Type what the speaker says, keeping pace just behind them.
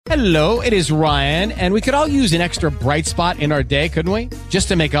Hello, it is Ryan, and we could all use an extra bright spot in our day, couldn't we? Just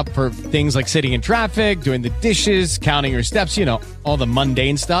to make up for things like sitting in traffic, doing the dishes, counting your steps, you know, all the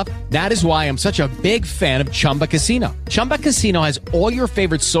mundane stuff. That is why I'm such a big fan of Chumba Casino. Chumba Casino has all your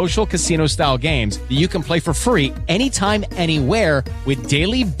favorite social casino-style games that you can play for free anytime, anywhere with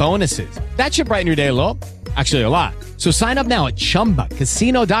daily bonuses. That should brighten your day a little. Actually, a lot. So sign up now at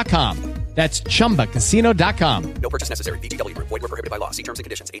ChumbaCasino.com. That's ChumbaCasino.com. No purchase necessary. VGW Group. Void where prohibited by law. See terms and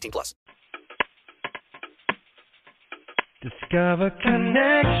conditions. 18+. Discover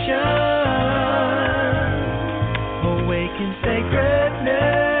connection. Awaken sacredness.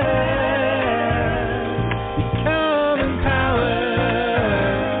 Become empowered.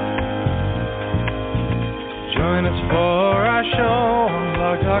 Join us for our show on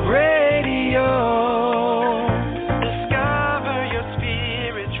Blog Talk Radio.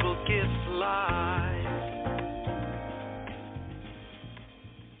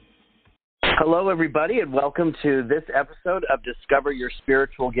 Hello, everybody, and welcome to this episode of Discover Your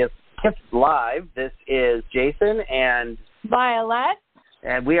Spiritual Gifts Live. This is Jason and Violet,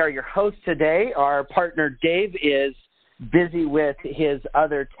 and we are your hosts today. Our partner Dave is busy with his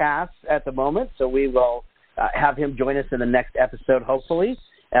other tasks at the moment, so we will have him join us in the next episode, hopefully.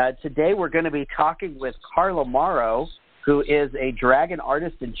 Today we're going to be talking with Carla Morrow, who is a dragon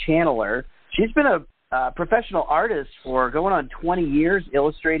artist and channeler. She's been a professional artist for going on 20 years,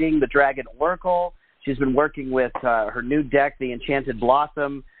 illustrating the Dragon Oracle. She's been working with her new deck, the Enchanted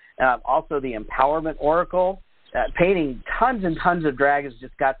Blossom, also the Empowerment Oracle, painting tons and tons of dragons.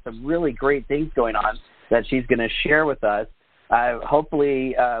 Just got some really great things going on that she's going to share with us.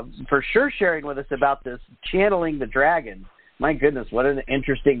 Hopefully, for sure, sharing with us about this channeling the dragon. My goodness, what an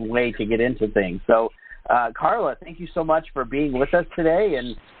interesting way to get into things. So, Carla, thank you so much for being with us today,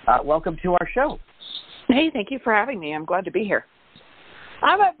 and welcome to our show. Hey, thank you for having me. I'm glad to be here.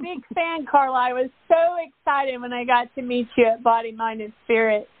 I'm a big fan, Carla. I was so excited when I got to meet you at Body, Mind, and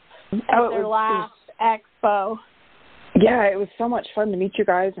Spirit at their last expo. Yeah, it was so much fun to meet you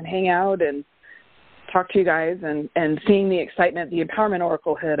guys and hang out and talk to you guys and seeing the excitement. The Empowerment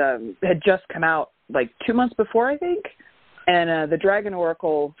Oracle had just come out like 2 months before, I think, and the Dragon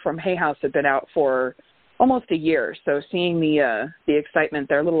Oracle from Hay House had been out for almost a year. So seeing the excitement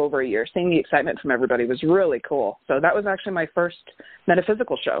there, a little over a year, seeing the excitement from everybody was really cool. So that was actually my first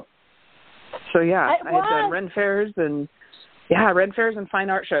metaphysical show. So yeah, I had done Ren fairs and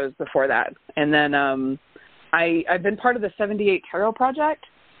fine art shows before that. And then I've been part of the 78 Tarot Project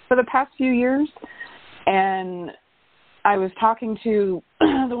for the past few years. And I was talking to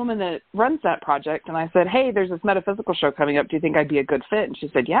the woman that runs that project, and I said, hey, there's this metaphysical show coming up. Do you think I'd be a good fit? And she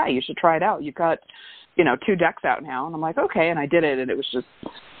said, yeah, you should try it out. You've got 2 decks out now. And I'm like, okay. And I did it, and it was just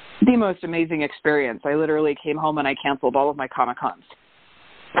the most amazing experience. I literally came home and I canceled all of my Comic-Cons.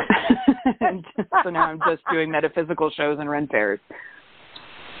 And so now I'm just doing metaphysical shows and Ren fairs.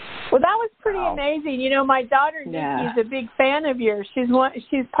 Well, that was pretty amazing. You know, my daughter, Nikki's a big fan of yours. She's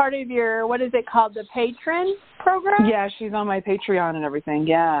part of your, what is it called, the Patron program? Yeah, she's on my Patreon and everything.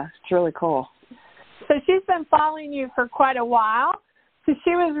 Yeah, it's really cool. So she's been following you for quite a while. So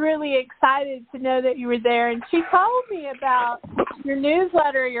she was really excited to know that you were there. And she told me about your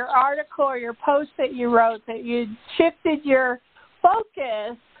newsletter, your article, or your post that you wrote, that you shifted your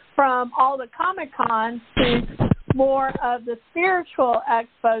focus from all the Comic-Cons to more of the spiritual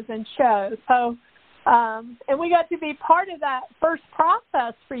expos and shows. So, and we got to be part of that first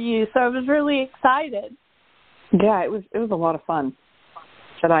process for you. So I was really excited. Yeah, it was a lot of fun.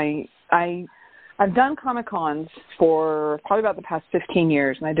 But I've done Comic-Cons for probably about the past 15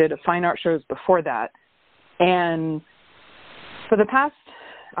 years, and I did fine art shows before that. And for the past,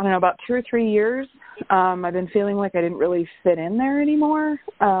 about 2 or 3 years, I've been feeling like I didn't really fit in there anymore.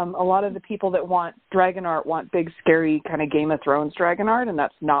 A lot of the people that want dragon art want big, scary kind of Game of Thrones dragon art, and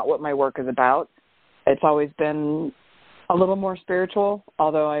that's not what my work is about. It's always been a little more spiritual,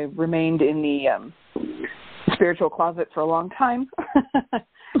 although I remained in the spiritual closet for a long time.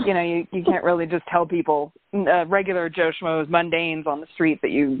 You can't really just tell people, regular Joe Schmoes, mundanes on the street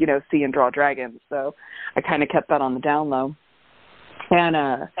that you see and draw dragons. So I kind of kept that on the down low. And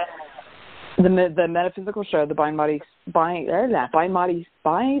the metaphysical show, the Body, Mind,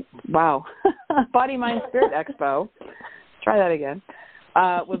 Spirit Expo, try that again,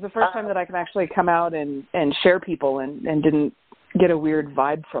 was the first time that I could actually come out and share people and didn't get a weird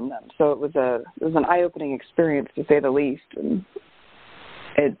vibe from them. So it was an eye-opening experience, to say the least. And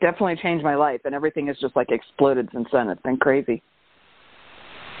it definitely changed my life, and everything has just exploded since then. It's been crazy.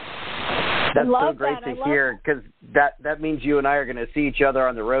 That's so great to hear, because that means you and I are going to see each other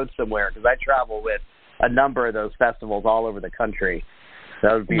on the road somewhere, because I travel with a number of those festivals all over the country.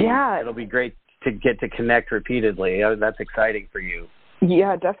 That would be, yeah. It'll be great to get to connect repeatedly. That's exciting for you.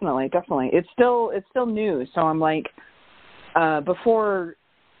 Yeah, definitely. It's still new. So I'm like, before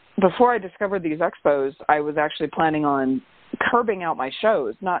I discovered these expos, I was actually planning on curbing out my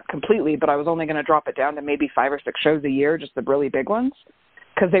shows, not completely, but I was only going to drop it down to maybe 5 or 6 shows a year, just the really big ones,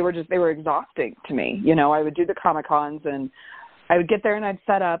 because they were exhausting to me. You know, I would do the Comic-Cons and I would get there and I'd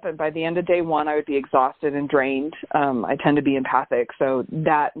set up, and by the end of day one, I would be exhausted and drained. I tend to be empathic, so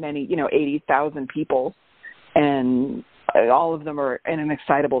that many, 80,000 people, and all of them are in an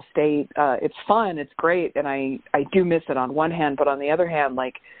excitable state. It's fun, it's great, and I do miss it on one hand, but on the other hand,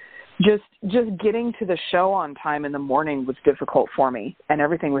 like, just getting to the show on time in the morning was difficult for me, and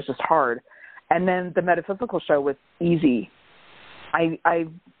everything was just hard. And then the metaphysical show was easy. I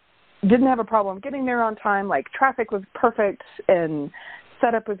didn't have a problem getting there on time. Like, traffic was perfect, and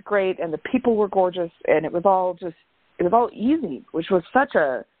setup was great, and the people were gorgeous, and it was all easy, which was such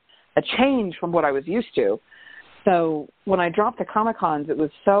a change from what I was used to. So when I dropped the Comic-Cons, it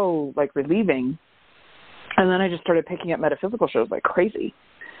was so, like, relieving. And then I just started picking up metaphysical shows like crazy.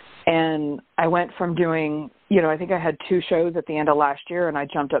 And I went from doing, I think I had 2 shows at the end of last year, and I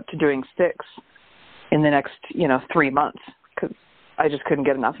jumped up to doing 6 in the next, 3 months, because I just couldn't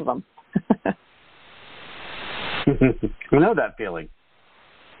get enough of them. I know that feeling.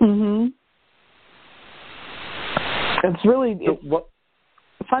 Mm-hmm.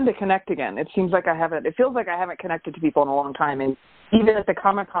 It's fun to connect again. It feels like I haven't connected to people in a long time. And even at the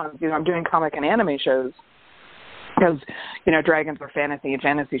Comic-Cons, I'm doing comic and anime shows because, dragons are fantasy and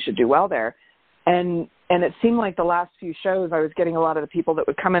fantasy should do well there. And it seemed like the last few shows I was getting a lot of the people that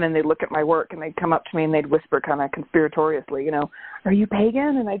would come in and they'd look at my work and they'd come up to me and they'd whisper kind of conspiratoriously, are you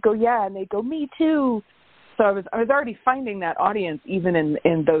pagan? And I'd go, yeah. And they'd go, me too. So I was already finding that audience even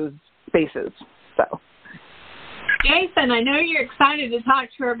in those spaces. So. Jason, I know you're excited to talk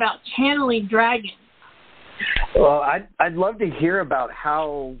to her about channeling dragons. Well, I'd love to hear about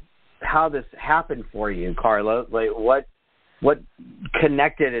how this happened for you, Carla. Like, what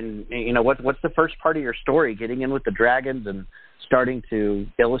connected, and what's the first part of your story? Getting in with the dragons and starting to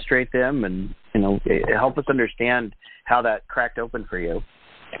illustrate them, and help us understand how that cracked open for you.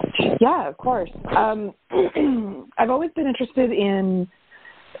 Yeah, of course. I've always been interested in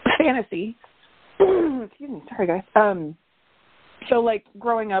fantasy. Excuse me, sorry guys. So like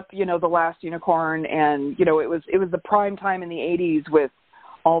growing up, The Last Unicorn, and it was the prime time in the 80s with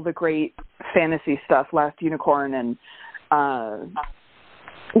all the great fantasy stuff, Last Unicorn and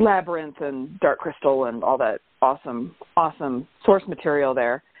Labyrinth and Dark Crystal and all that awesome source material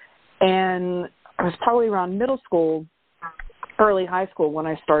there. And I was probably around middle school, early high school when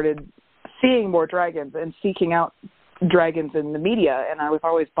I started seeing more dragons and seeking out dragons in the media, and I was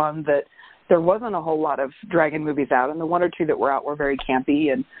always bummed that there wasn't a whole lot of dragon movies out, and the 1 or 2 that were out were very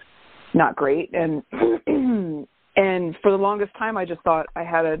campy and not great. And and for the longest time, I just thought I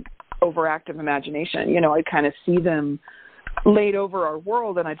had an overactive imagination. I'd kind of see them laid over our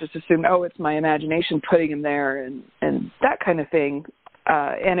world, and I just assumed, it's my imagination putting them there and that kind of thing.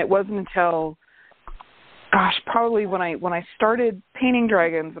 And it wasn't until, probably when I started painting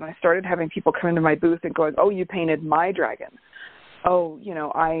dragons and I started having people come into my booth and going, oh, you painted my dragon. Oh,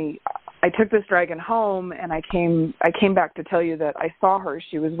 I took this dragon home and I came back to tell you that I saw her.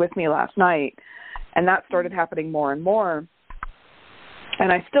 She was with me last night. And that started happening more and more.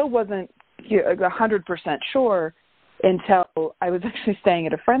 And I still wasn't 100% sure until I was actually staying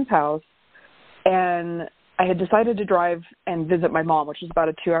at a friend's house, and I had decided to drive and visit my mom, which was about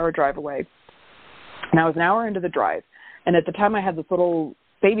a 2-hour drive away. And I was an hour into the drive, and at the time I had this little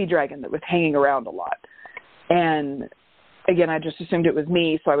baby dragon that was hanging around a lot. And again, I just assumed it was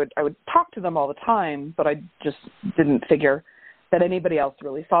me, so I would talk to them all the time, but I just didn't figure that anybody else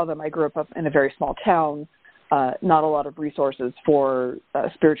really saw them. I grew up in a very small town, not a lot of resources for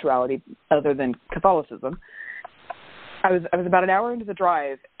spirituality other than Catholicism. I was about an hour into the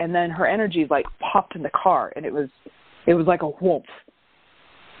drive, and then her energy like popped in the car, and it was like a whoomp.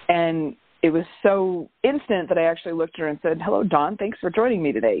 And it was so instant that I actually looked at her and said, hello, Dawn, thanks for joining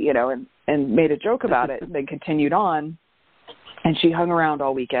me today, and made a joke about it, and then continued on. And she hung around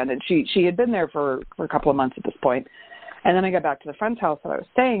all weekend, and she had been there for a couple of months at this point. And then I got back to the friend's house that I was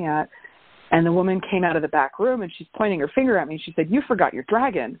staying at, and the woman came out of the back room, and she's pointing her finger at me. She said, you forgot your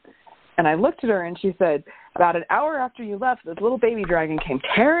dragon. And I looked at her, and she said, about an hour after you left, this little baby dragon came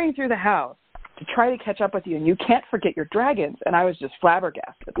tearing through the house to try to catch up with you, and you can't forget your dragons. And I was just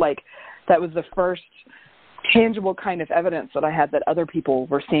flabbergasted. Like, that was the first tangible kind of evidence that I had that other people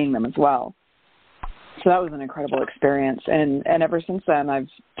were seeing them as well. So that was an incredible experience. And ever since then, I've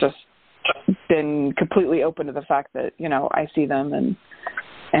just been completely open to the fact that, you know, I see them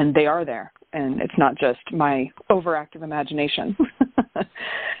and they are there. And it's not just my overactive imagination.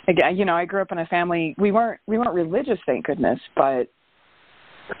 Again, you know, I grew up in a family, we weren't religious, thank goodness, but,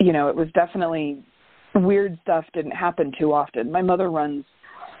 you know, it was definitely weird stuff didn't happen too often. My mother runs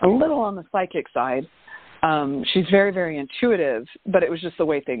a little on the psychic side. She's very, very intuitive, but it was just the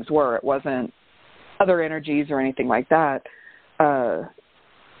way things were. It wasn't other energies or anything like that.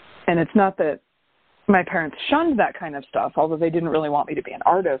 And it's not that my parents shunned that kind of stuff, although they didn't really want me to be an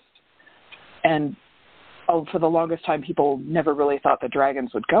artist. And for the longest time, people never really thought the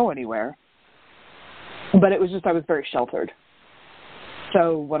dragons would go anywhere. But it was just I was very sheltered.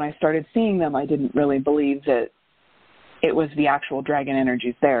 So when I started seeing them, I didn't really believe that it was the actual dragon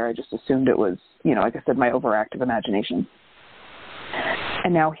energies there. I just assumed it was, you know, like I said, my overactive imagination.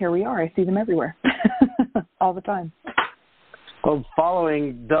 And now here we are. I see them everywhere all the time. Well,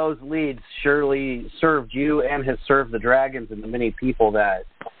 following those leads surely served you and has served the dragons and the many people that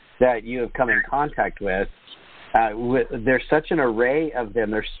you have come in contact with. There's such an array of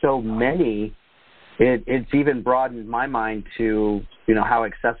them. There's so many. It's even broadened my mind to, you know, how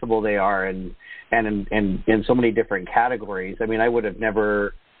accessible they are and in so many different categories. I mean, I would have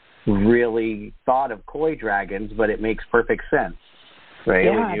never really thought of koi dragons, but it makes perfect sense, right?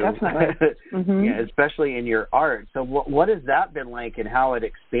 Yeah, definitely. Mm-hmm. Yeah, especially in your art. So what has that been like and how it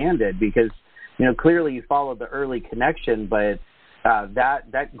expanded? Because, you know, clearly you followed the early connection, but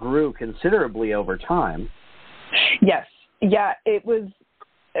that grew considerably over time. Yes. Yeah, it was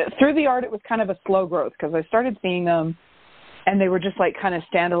through the art, it was kind of a slow growth because I started seeing them and they were just like kind of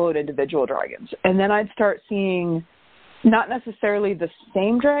standalone individual dragons. And then I'd start seeing not necessarily the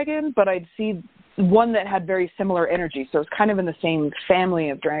same dragon, but I'd see one that had very similar energy. So it's kind of in the same family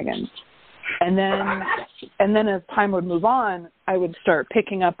of dragons. And then as time would move on, I would start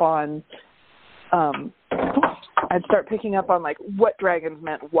picking up on like what dragons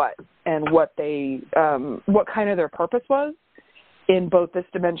meant what and what they what kind of their purpose was in both this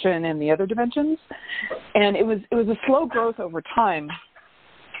dimension and the other dimensions. And it was a slow growth over time.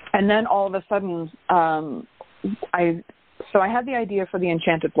 And then all of a sudden I had the idea for the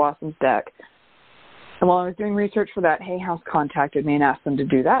Enchanted Blossoms deck. And while I was doing research for that, Hay House contacted me and asked them to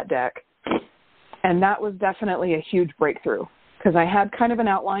do that deck. And that was definitely a huge breakthrough because I had kind of an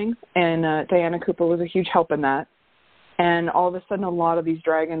outline, and Diana Cooper was a huge help in that. And all of a sudden, a lot of these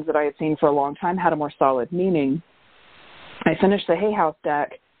dragons that I had seen for a long time had a more solid meaning. I finished the Hay House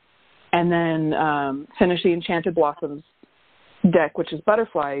deck and then finished the Enchanted Blossoms deck, which is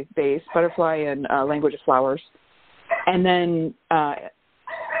butterfly-based, butterfly and language of flowers. And then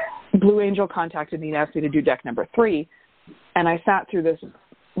Blue Angel contacted me and asked me to do deck number 3. And I sat through this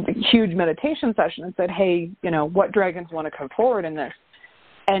huge meditation session and said, hey, you know, what dragons want to come forward in this?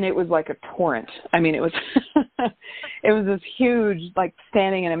 And it was like a torrent. I mean, it was it was this huge, like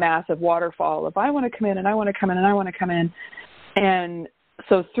standing in a massive waterfall of I want to come in and I want to come in and I want to come in. And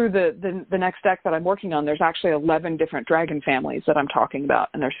so through the next deck that I'm working on, there's actually 11 different dragon families that I'm talking about,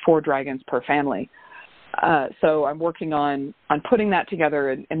 and there's 4 dragons per family. So I'm working on putting that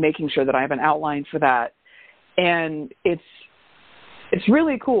together and making sure that I have an outline for that. And it's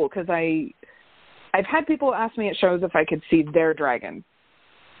really cool because I've had people ask me at shows if I could see their dragon.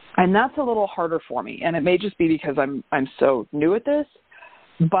 And that's a little harder for me. And it may just be because I'm so new at this,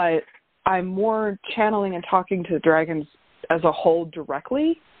 but I'm more channeling and talking to the dragons as a whole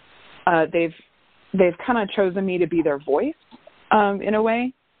directly. They've kind of chosen me to be their voice in a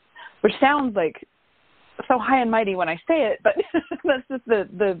way, which sounds like so high and mighty when I say it, but that's just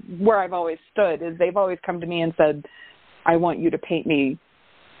the where I've always stood is they've always come to me and said, I want you to paint me,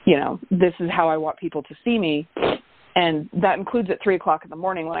 you know, this is how I want people to see me. And that includes at 3:00 in the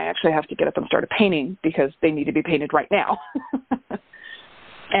morning when I actually have to get up and start a painting because they need to be painted right now.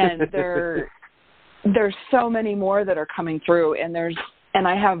 And there's so many more that are coming through, and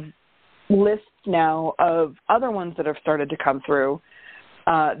I have lists now of other ones that have started to come through,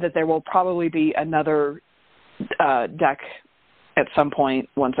 that there will probably be another deck at some point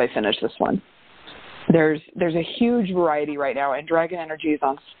once I finish this one. There's a huge variety right now, and Dragon Energy is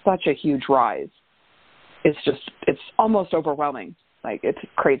on such a huge rise. It's almost overwhelming. Like, it's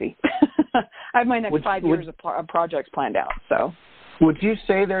crazy. I have my next 5 years of projects planned out. So, would you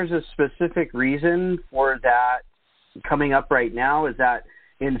say there's a specific reason for that coming up right now? Is that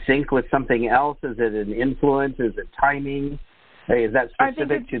in sync with something else? Is it an influence? Is it timing? Is that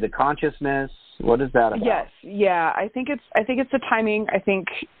specific to the consciousness? What is that about? Yes, yeah. I think it's the timing. I think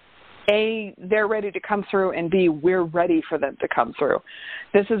A, they're ready to come through, and B, we're ready for them to come through.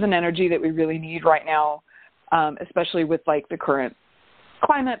 This is an energy that we really need right now, especially with like the current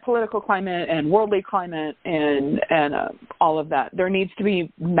climate, political climate, and worldly climate, and all of that. There needs to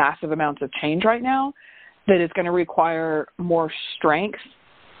be massive amounts of change right now that is going to require more strength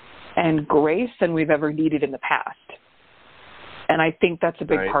and grace than we've ever needed in the past. And I think that's a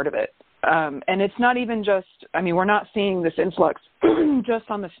big part of it. And it's not even just, I mean, we're not seeing this influx just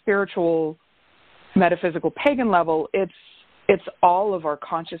on the spiritual, metaphysical, pagan level. It's all of our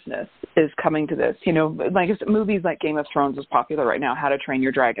consciousness is coming to this. You know, like movies like Game of Thrones is popular right now, How to Train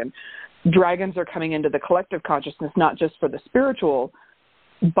Your Dragon. Dragons are coming into the collective consciousness, not just for the spiritual,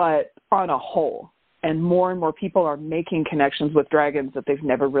 but on a whole. And more people are making connections with dragons that they've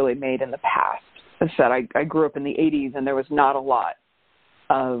never really made in the past. As I said, I grew up in the 80s, and there was not a lot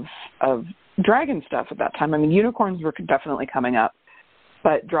of dragon stuff at that time. I mean, unicorns were definitely coming up,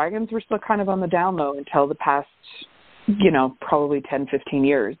 but dragons were still kind of on the down low until the past, you know, probably 10, 15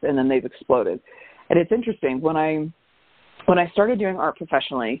 years, and then they've exploded. And it's interesting. When I started doing art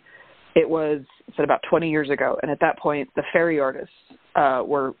professionally, it was about 20 years ago, and at that point, the fairy artists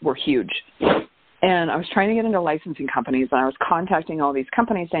were huge. And I was trying to get into licensing companies, and I was contacting all these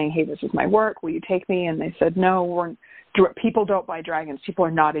companies saying, hey, this is my work. Will you take me? And they said, no, people don't buy dragons. People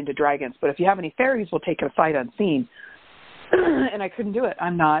are not into dragons. But if you have any fairies, we'll take a sight unseen. And I couldn't do it.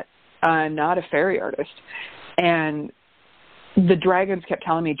 I'm not a fairy artist. And the dragons kept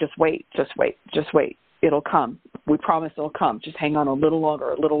telling me, just wait. It'll come. We promise it'll come. Just hang on a little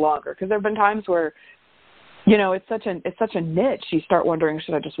longer. Because there have been times where, you know, it's such a niche. You start wondering,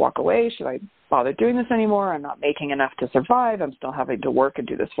 should I just walk away? Should I bother doing this anymore? I'm not making enough to survive. I'm still having to work and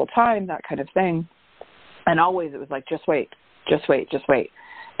do this full time, that kind of thing. And always it was like, just wait.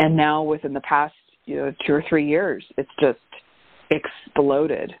 And now within the past, 2 or 3 years, it's just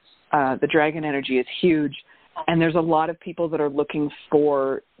exploded. The dragon energy is huge. And there's a lot of people that are looking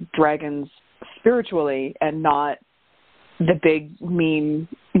for dragons spiritually and not the big, mean,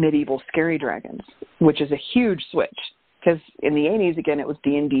 medieval, scary dragons, which is a huge switch. Because in the 80s, again, it was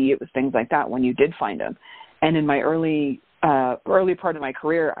D&D, it was things like that when you did find them. And in my early part of my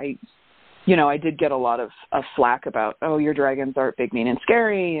career, I did get a lot of flack about, oh, your dragons aren't big, mean, and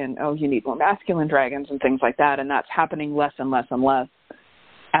scary, and, oh, you need more masculine dragons and things like that. And that's happening less and less and less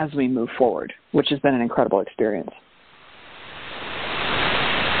as we move forward, which has been an incredible experience.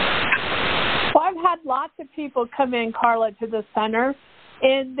 Well, I've had lots of people come in, Carla, to the center,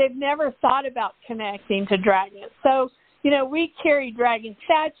 and they've never thought about connecting to dragons. So, we carry dragon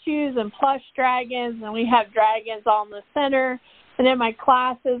statues and plush dragons, and we have dragons all in the center. And in my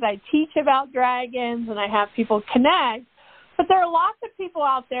classes, I teach about dragons, and I have people connect. But there are lots of people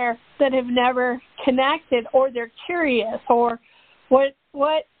out there that have never connected, or they're curious, or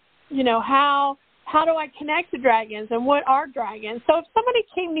how do I connect to dragons, and what are dragons? So if somebody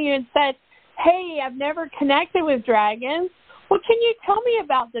came to you and said, hey, I've never connected with dragons, well, can you tell me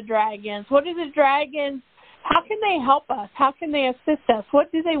about the dragons? What are the dragons? How can they help us? How can they assist us?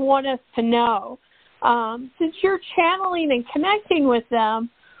 What do they want us to know? Since you're channeling and connecting with them,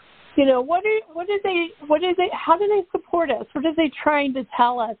 how do they support us? What are they trying to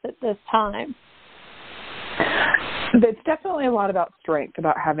tell us at this time? It's definitely a lot about strength,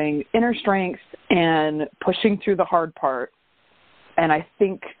 about having inner strength and pushing through the hard part. And I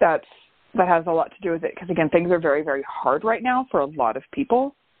think that has a lot to do with it because, again, things are very, very hard right now for a lot of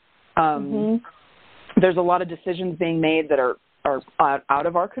people. There's a lot of decisions being made that are out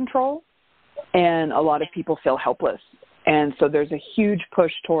of our control, and a lot of people feel helpless. And so there's a huge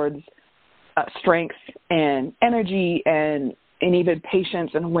push towards strength and energy and even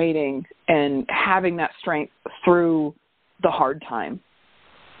patience and waiting and having that strength through the hard time.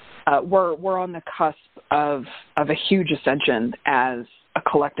 We're on the cusp of a huge ascension as a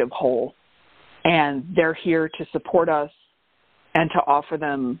collective whole, and they're here to support us and to offer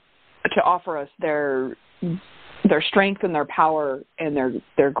us their strength and their power and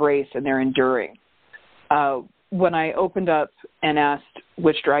their grace and their enduring. When I opened up and asked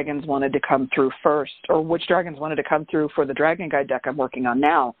which dragons wanted to come through first, or which dragons wanted to come through for the Dragon Guide deck I'm working on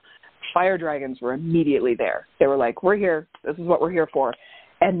now, fire dragons were immediately there. They were like, we're here. This is what we're here for.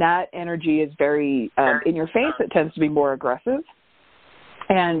 And that energy is very in your face. It tends to be more aggressive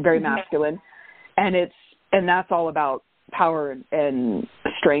and very masculine. And that's all about power and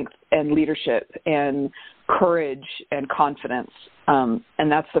strength and leadership and courage and confidence.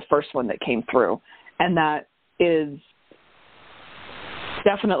 And that's the first one that came through. And that is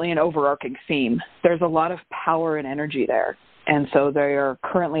definitely an overarching theme. There's a lot of power and energy there. And so they are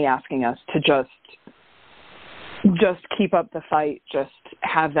currently asking us to just keep up the fight, just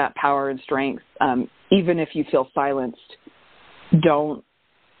have that power and strength. Even if you feel silenced, don't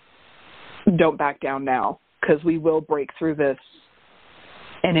back down now, because we will break through this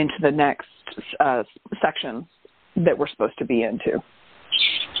and into the next section that we're supposed to be into.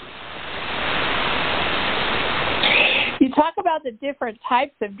 You talk about the different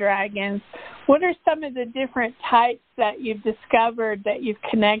types of dragons. What are some of the different types that you've discovered that you've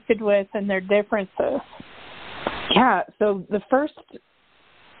connected with and their differences? Yeah, so the first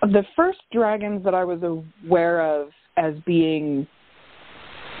dragons that I was aware of as being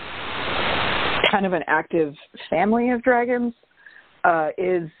kind of an active family of dragons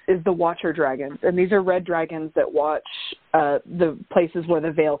is the Watcher dragons. And these are red dragons that watch the places where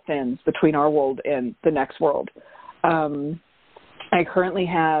the veil thins between our world and the next world. I currently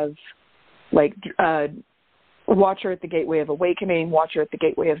have Watcher at the Gateway of Awakening, Watcher at the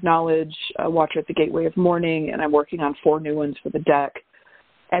Gateway of Knowledge, Watcher at the Gateway of Mourning, and I'm working on 4 new ones for the deck.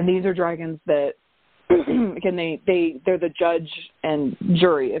 And these are dragons that, again, they're the judge and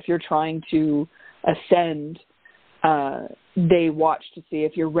jury. If you're trying to ascend, they watch to see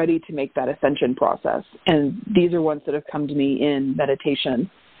if you're ready to make that ascension process. And these are ones that have come to me in meditation.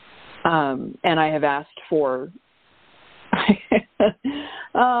 And I have asked for,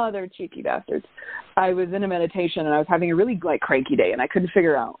 oh, they're cheeky bastards. I was in a meditation and I was having a really cranky day and I couldn't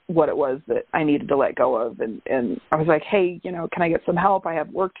figure out what it was that I needed to let go of. And I was like, hey, can I get some help? I have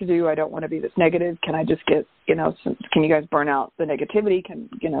work to do. I don't want to be this negative. Can I just get, can you guys burn out the negativity? Can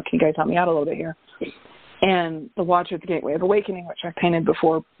you guys help me out a little bit here? And the Watcher at the Gateway of Awakening, which I painted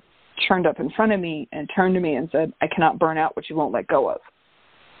before, turned up in front of me and turned to me and said, I cannot burn out what you won't let go of.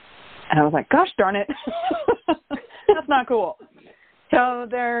 And I was like, gosh darn it. That's not cool. So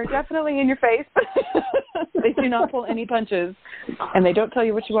they're definitely in your face. They do not pull any punches, and they don't tell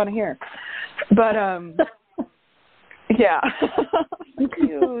you what you want to hear. But, yeah.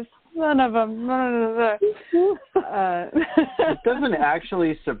 You son of a... It doesn't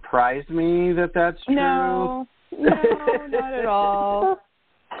actually surprise me that that's true. No, not at all.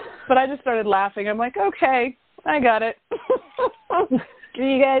 But I just started laughing. I'm like, okay, I got it.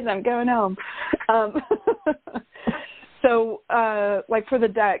 You guys, I'm going home. So, for the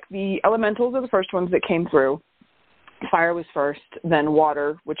deck, the elementals are the first ones that came through. Fire was first, then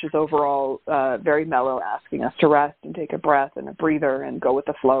water, which is overall very mellow, asking us to rest and take a breath and a breather and go with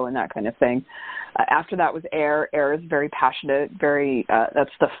the flow and that kind of thing. After that was air. Air is very passionate, very that's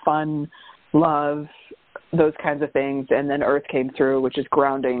the fun, love, those kinds of things. And then earth came through, which is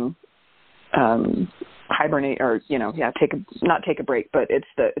grounding, hibernate, or not take a break, but it's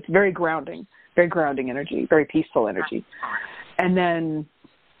very grounding energy, very peaceful energy. And then,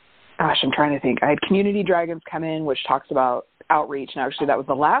 gosh, I'm trying to think. I had community dragons come in, which talks about outreach, and actually that was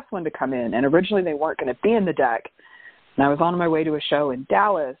the last one to come in. And originally they weren't going to be in the deck, and I was on my way to a show in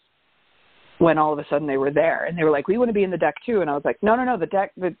Dallas when all of a sudden they were there, and they were like, "We want to be in the deck too." And I was like, "No, the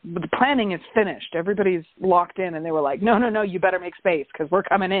deck, the planning is finished. Everybody's locked in." And they were like, "No, you better make space because we're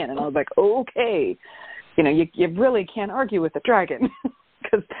coming in." And I was like, "Okay." You really can't argue with the dragon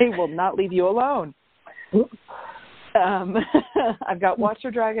because they will not leave you alone. I've got Watcher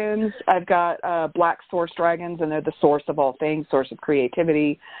dragons. I've got black source dragons, and they're the source of all things, source of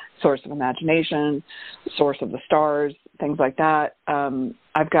creativity, source of imagination, source of the stars, things like that.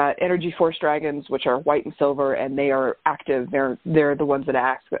 I've got energy force dragons, which are white and silver, and they are active. They're the ones that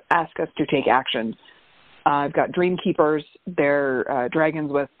ask us to take action. I've got dream keepers. They're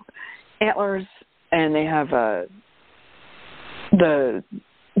dragons with antlers, and they have the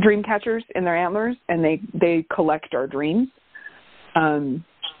dream catchers in their antlers, and they collect our dreams. I'm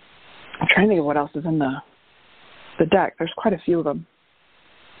trying to think of what else is in the deck. There's quite a few of them.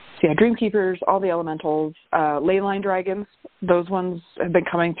 So yeah, dream keepers, all the elementals, ley line dragons. Those ones have been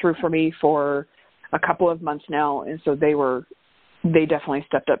coming through for me for a couple of months now, and so they definitely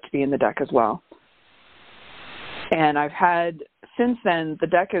stepped up to be in the deck as well. And I've had, since then, the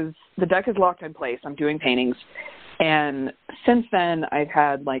deck is locked in place. I'm doing paintings. And since then, I've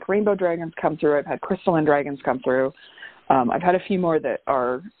had rainbow dragons come through. I've had crystalline dragons come through. I've had a few more that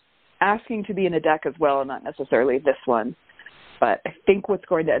are asking to be in the deck as well, not necessarily this one. But I think what's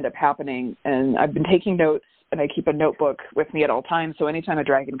going to end up happening, and I've been taking notes, and I keep a notebook with me at all times, so anytime a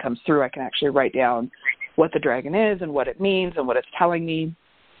dragon comes through, I can actually write down what the dragon is and what it means and what it's telling me.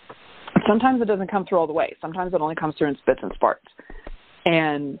 Sometimes it doesn't come through all the way. Sometimes it only comes through in spits and sparks.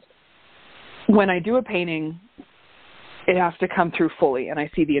 And when I do a painting, it has to come through fully, and I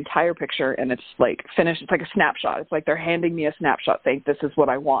see the entire picture, and it's finished. It's like a snapshot. It's like they're handing me a snapshot saying, this is what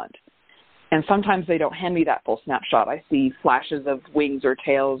I want. And sometimes they don't hand me that full snapshot. I see flashes of wings or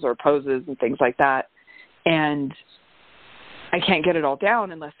tails or poses and things like that, and I can't get it all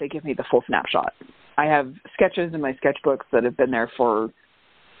down unless they give me the full snapshot. I have sketches in my sketchbooks that have been there for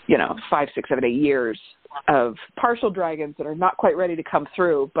 5, 6, 7, 8 years of partial dragons that are not quite ready to come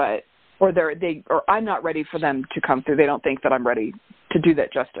through, but or I'm not ready for them to come through. They don't think that I'm ready to do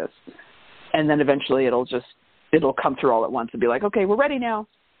that justice. And then eventually it'll come through all at once and be like, okay, we're ready now.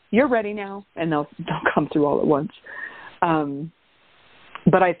 You're ready now. And they'll come through all at once.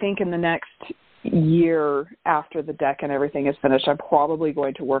 But I think in the next year after the deck and everything is finished, I'm probably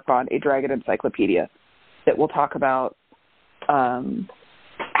going to work on a dragon encyclopedia that will talk about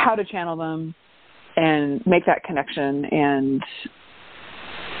how to channel them and make that connection and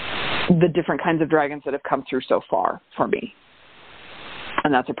the different kinds of dragons that have come through so far for me.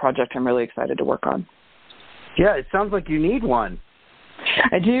 And that's a project I'm really excited to work on. Yeah, it sounds like you need one.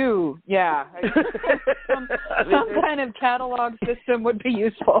 I do, yeah. Some kind of catalog system would be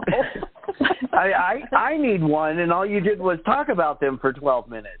useful. I need one, and all you did was talk about them for 12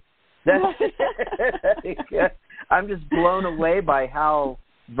 minutes. I'm just blown away by how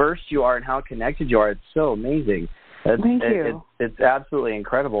versed you are and how connected you are. It's so amazing. Thank you. It's absolutely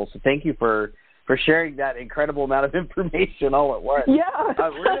incredible. So thank you for sharing that incredible amount of information all at once. Yeah.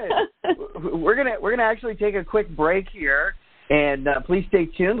 We're gonna actually take a quick break here, and please stay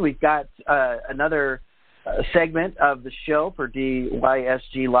tuned. We've got another segment of the show for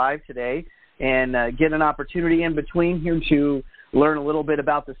DYSG Live today, and get an opportunity in between here to learn a little bit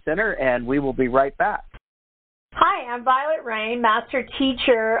about the center, and we will be right back. Hi, I'm Violet Rain, Master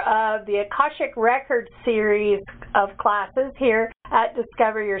Teacher of the Akashic Records series of classes here at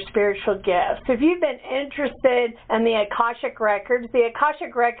Discover Your Spiritual Gifts. If you've been interested in the Akashic Records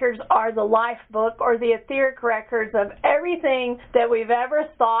are the life book or the etheric records of everything that we've ever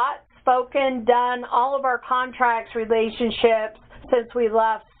thought, spoken, done, all of our contracts, relationships since we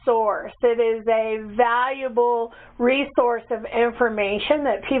left Source. It is a valuable resource of information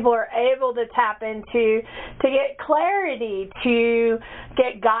that people are able to tap into to get clarity, to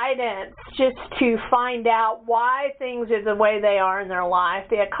get guidance, just to find out why things are the way they are in their life.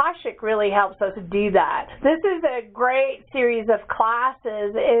 The Akashic really helps us do that. This is a great series of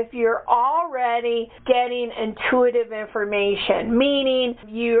classes if you're already getting intuitive information, meaning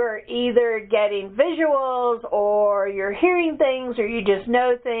you're either getting visuals or you're hearing things or you just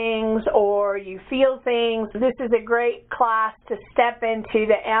know things or you feel things. This is a great class to step into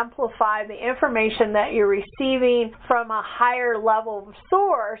to amplify the information that you're receiving from a higher level of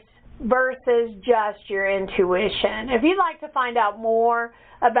source versus just your intuition. If you'd like to find out more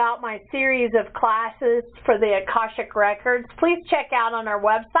about my series of classes for the Akashic Records, please check out on our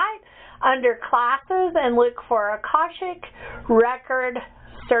website under classes and look for Akashic Record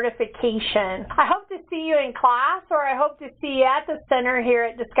Certification. I hope to see you in class, or I hope to see you at the center here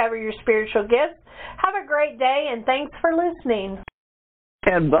at Discover Your Spiritual Gifts. Have a great day, and thanks for listening.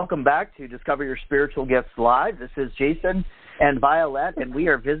 And welcome back to Discover Your Spiritual Gifts Live. This is Jason and Violet, and we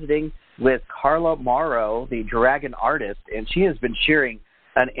are visiting with Carla Morrow, the dragon artist, and she has been sharing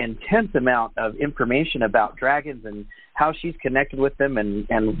an intense amount of information about dragons and how she's connected with them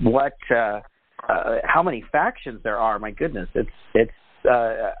and what how many factions there are. My goodness, it's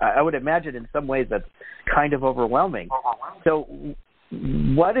I would imagine in some ways that's kind of overwhelming. So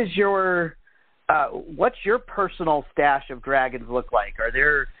what is what's your personal stash of dragons look like?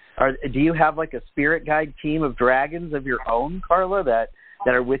 Do you have like a spirit guide team of dragons of your own, Carla, that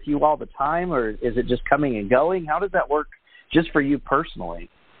are with you all the time, or is it just coming and going? How does that work just for you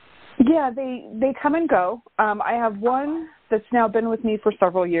personally? Yeah, they come and go. I have one that's now been with me for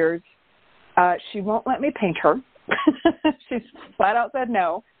several years. She won't let me paint her. She's flat out said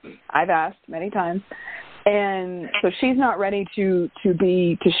no. I've asked many times. And so she's not ready to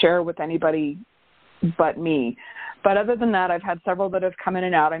share with anybody but me. But other than that, I've had several that have come in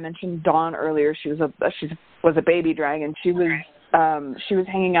and out. I mentioned Dawn earlier. She was a baby dragon. She was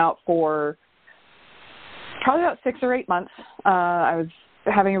hanging out for probably about 6 or 8 months. I was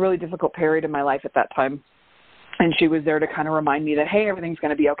having a really difficult period in my life at that time. And she was there to kind of remind me that, hey, everything's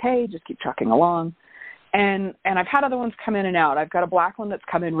going to be okay. Just keep trucking along. And I've had other ones come in and out. I've got a black one that's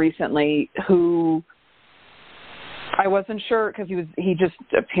come in recently who I wasn't sure because he just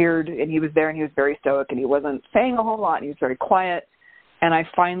appeared and he was there and he was very stoic and he wasn't saying a whole lot and he was very quiet. And I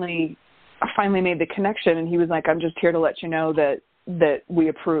finally made the connection and he was like, I'm just here to let you know that we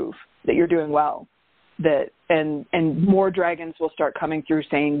approve, that you're doing well, and more dragons will start coming through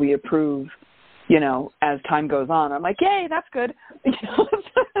saying we approve, as time goes on. I'm like, yay, that's good. It's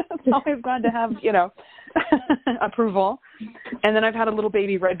always glad to have, approval. And then I've had a little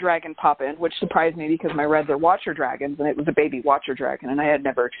baby red dragon pop in, which surprised me because my reds are watcher dragons, and it was a baby watcher dragon, and I had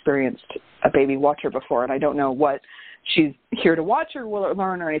never experienced a baby watcher before, and I don't know what she's here to watch or will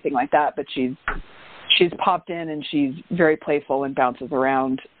learn or anything like that, but she's popped in, and she's very playful and bounces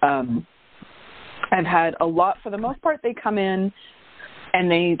around. I've had a lot. For the most part, they come in and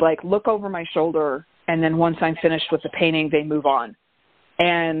they like look over my shoulder, and then once I'm finished with the painting, they move on.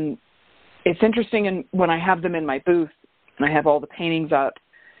 And it's interesting, and when I have them in my booth and I have all the paintings up,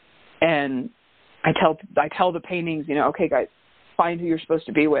 and I tell the paintings, you know, okay, guys, find who you're supposed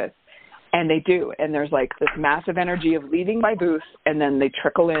to be with, and they do. And there's like this massive energy of leaving my booth, and then they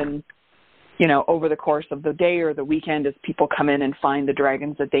trickle in, you know, over the course of the day or the weekend as people come in and find the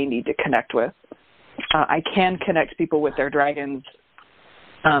dragons that they need to connect with. I can connect people with their dragons.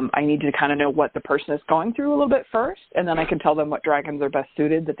 I need to kind of know what the person is going through a little bit first, and then I can tell them what dragons are best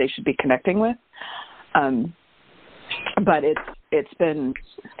suited that they should be connecting with. But it's been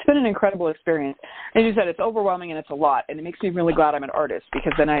an incredible experience. As you said, it's overwhelming and it's a lot, and it makes me really glad I'm an artist,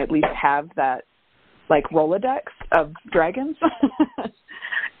 because then I at least have that like Rolodex of dragons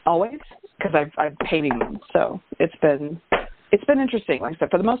always, because I've painting them. So it's been interesting. Like I said,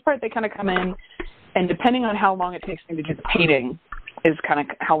 for the most part, they kind of come in, and depending on how long it takes me to do the painting is kind of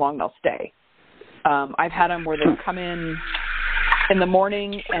how long they'll stay. I've had them where they come in the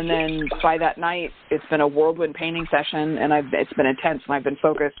morning, and then by that night, it's been a whirlwind painting session, and it's been intense, and I've been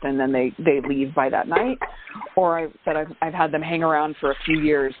focused, and then they leave by that night. Or I've had them hang around for a few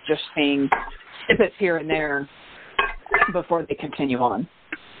years, just seeing snippets here and there before they continue on.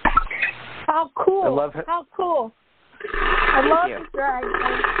 How cool! I love it. How cool! I love the dragons,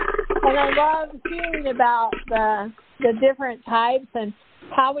 and I love hearing about the different types and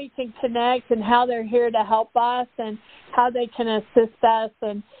how we can connect and how they're here to help us and how they can assist us.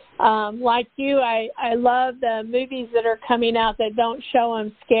 And like you, I love the movies that are coming out that don't show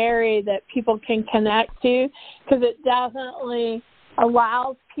them scary, that people can connect to, because it definitely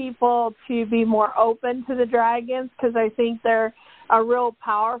allows people to be more open to the dragons, because I think they're a real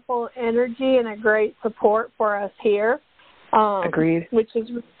powerful energy and a great support for us here. Agreed. Which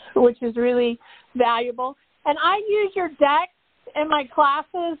is really valuable. And I use your decks in my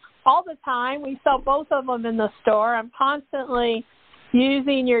classes all the time. We sell both of them in the store. I'm constantly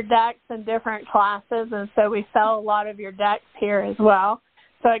using your decks in different classes, and so we sell a lot of your decks here as well.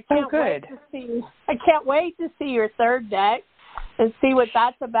 So I can't wait to see your third deck and see what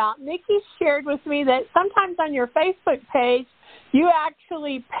that's about. Nikki shared with me that sometimes on your Facebook page you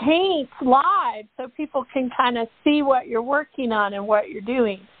actually paint live so people can kind of see what you're working on and what you're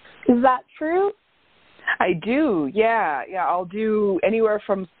doing. Is that true? I do, yeah. I'll do anywhere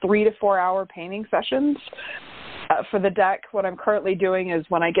from 3 to 4 hour painting sessions. For the deck, what I'm currently doing is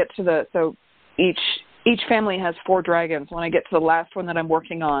when I get to so each family has 4 dragons. When I get to the last one that I'm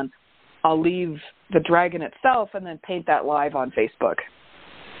working on, I'll leave the dragon itself and then paint that live on Facebook.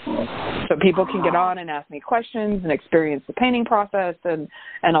 So people can get on and ask me questions and experience the painting process, and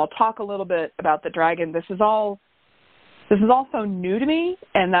I'll talk a little bit about the dragon. This is all so new to me,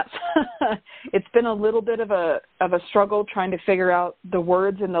 and that's it's been a little bit of a struggle trying to figure out the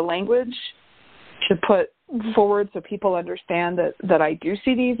words and the language to put forward so people understand that I do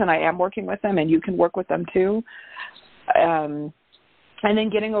see these and I am working with them, and you can work with them too. And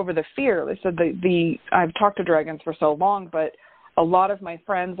then getting over the fear. So I've talked to dragons for so long, but a lot of my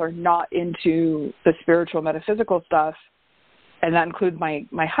friends are not into the spiritual metaphysical stuff, and that includes my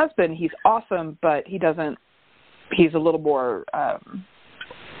husband. He's awesome, but he's a little more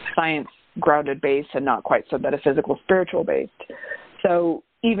science grounded based and not quite so metaphysical spiritual based. So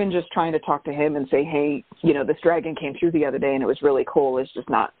even just trying to talk to him and say, hey, you know, this dragon came through the other day and it was really cool is just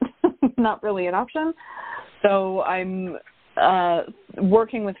not really an option. So I'm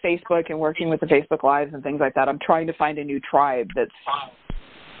working with Facebook and working with the Facebook Lives and things like that. I'm trying to find a new tribe that's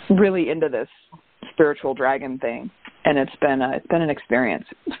really into this spiritual dragon thing, and it's been an experience.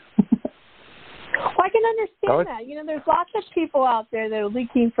 Well, I can understand that. You know, there's lots of people out there that are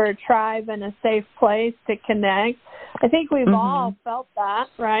looking for a tribe and a safe place to connect. I think we've all felt that,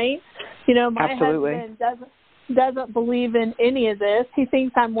 right? You know, my husband doesn't believe in any of this. He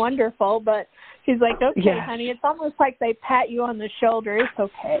thinks I'm wonderful, but he's like, okay, honey, it's almost like they pat you on the shoulder. It's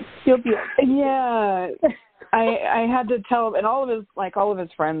okay. You'll be okay. Yeah. I had to tell him, and all of his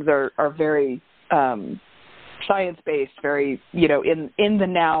friends are very science-based, very, you know, in the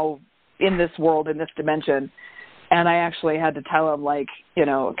now, in this world, in this dimension. And I actually had to tell him, like, you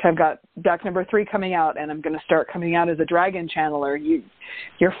know, I've got deck number 3 coming out, and I'm going to start coming out as a dragon channeler.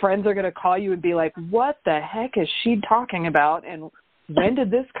 Your friends are going to call you and be like, what the heck is she talking about? And when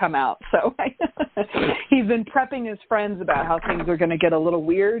did this come out? So he's been prepping his friends about how things are going to get a little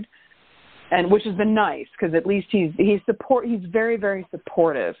weird, and which has been nice, because at least he's very, very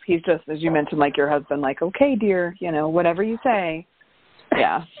supportive. He's just, as you mentioned, like your husband, like, okay, dear, you know, whatever you say.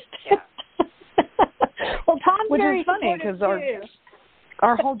 Yeah. Well, Tom's which very is funny because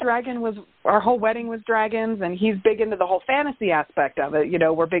our whole wedding was dragons, and he's big into the whole fantasy aspect of it. You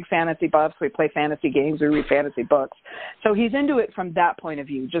know, we're big fantasy buffs. We play fantasy games. We read fantasy books. So he's into it from that point of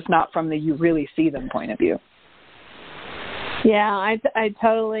view, just not from the you really see them point of view. Yeah, I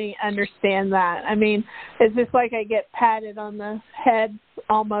totally understand that. I mean, it's just like I get patted on the head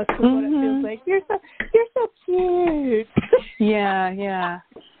almost is what it feels like. You're so cute. Yeah.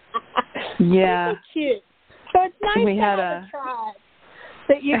 You're so cute. So it's nice to have a tribe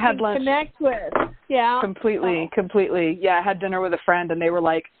that you can connect with. Yeah. Completely. Yeah, I had dinner with a friend, and they were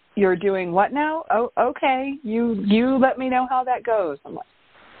like, "You're doing what now?" "Oh, okay. You let me know how that goes." I'm like,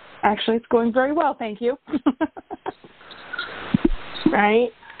 "Actually, it's going very well, thank you." Right?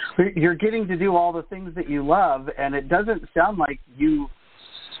 You're getting to do all the things that you love, and it doesn't sound like you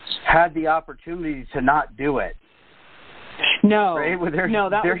had the opportunity to not do it. No. Right? They're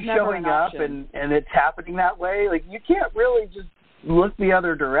was never showing an up option. and it's happening that way. Like, you can't really just look the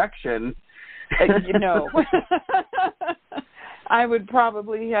other direction. You know. I would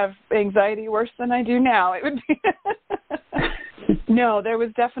probably have anxiety worse than I do now. It would be No, there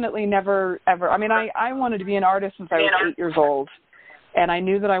was definitely never, ever. I mean, I wanted to be an artist since I was 8 years old, and I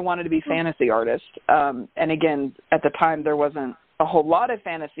knew that I wanted to be a fantasy artist. And again, at the time, there wasn't a whole lot of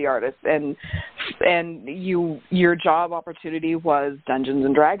fantasy artists, and your job opportunity was Dungeons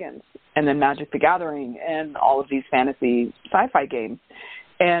and Dragons, and then Magic the Gathering, and all of these fantasy sci-fi games.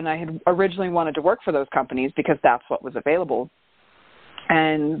 And I had originally wanted to work for those companies because that's what was available.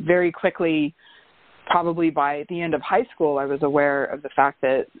 And very quickly, probably by the end of high school, I was aware of the fact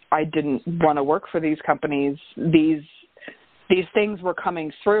that I didn't want to work for these companies. These things were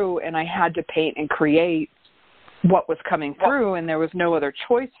coming through, and I had to paint and create what was coming through, and there was no other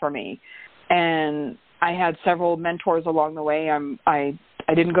choice for me. And I had several mentors along the way. I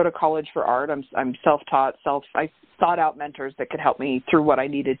didn't go to college for art. I'm self-taught. I sought out mentors that could help me through what I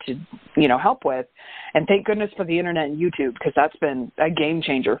needed to, help with. And thank goodness for the internet and YouTube, because that's been a game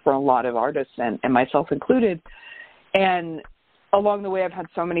changer for a lot of artists, and myself included. And along the way, I've had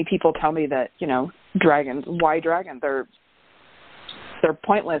so many people tell me that, dragons, why dragons? They're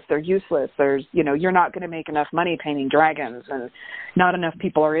pointless. They're useless. You're not going to make enough money painting dragons, and not enough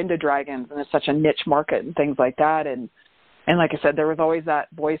people are into dragons, and it's such a niche market and things like that. And like I said, there was always that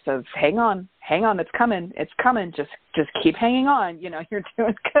voice of, hang on, it's coming, just keep hanging on. You're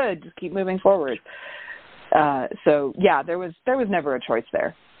doing good. Just keep moving forward. So yeah, there was never a choice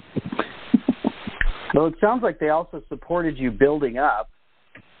there. Well, it sounds like they also supported you building up.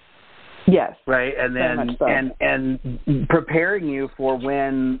 Yes. Right. And then so. and preparing you for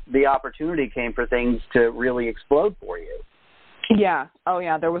when the opportunity came for things to really explode for you. Yeah. Oh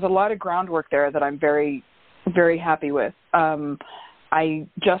yeah. There was a lot of groundwork there that I'm very, very happy with. I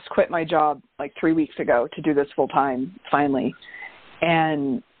just quit my job like 3 weeks ago to do this full time finally.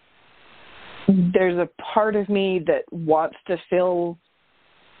 And there's a part of me that wants to feel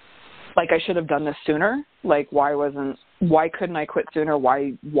like I should have done this sooner. Like, why couldn't I quit sooner?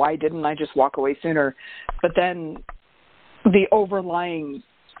 Why didn't I just walk away sooner? But then the overlying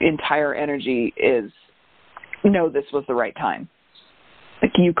entire energy is, no, this was the right time.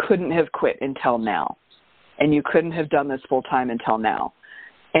 Like, you couldn't have quit until now, and you couldn't have done this full time until now.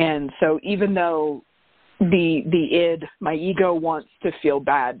 And so even though the id, my ego, wants to feel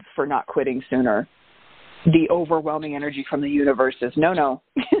bad for not quitting sooner, the overwhelming energy from the universe is, no,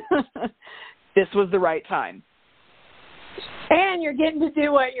 this was the right time. And you're getting to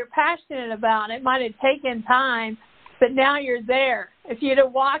do what you're passionate about. It might have taken time, but now you're there. If you'd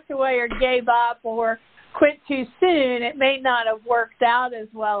have walked away or gave up or quit too soon, it may not have worked out as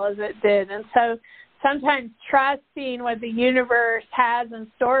well as it did. And so sometimes trusting what the universe has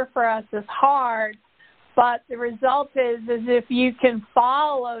in store for us is hard, but the result is if you can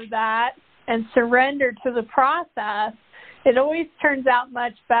follow that and surrender to the process, it always turns out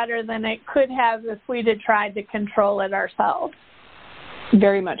much better than it could have if we'd have tried to control it ourselves.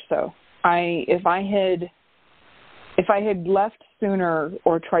 Very much so. If I had left sooner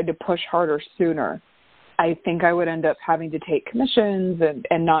or tried to push harder sooner, I think I would end up having to take commissions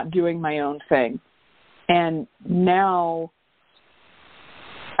and not doing my own thing. And now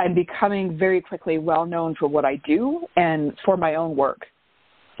I'm becoming very quickly well known for what I do and for my own work.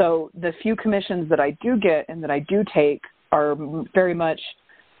 So the few commissions that I do get and that I do take are very much,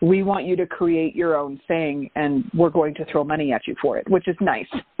 we want you to create your own thing, and we're going to throw money at you for it, which is nice.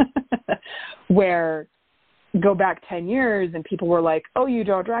 Where go back 10 years and people were like, oh, you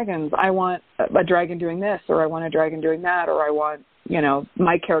draw dragons. I want a dragon doing this, or I want a dragon doing that, or I want,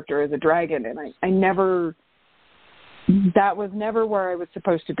 my character is a dragon. And I never that was never where I was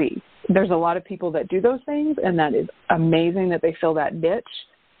supposed to be. There's a lot of people that do those things, and that is amazing that they fill that niche,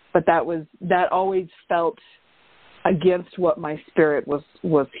 but that always felt against what my spirit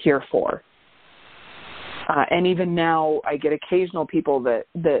was here for. And even now, I get occasional people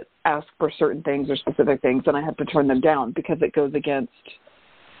that ask for certain things or specific things, and I have to turn them down because it goes against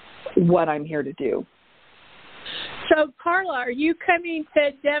what I'm here to do. So, Carla, are you coming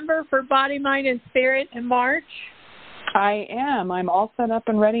to Denver for Body, Mind, and Spirit in March? I am. I'm all set up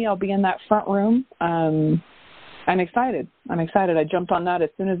and ready. I'll be in that front room. I'm excited. I jumped on that as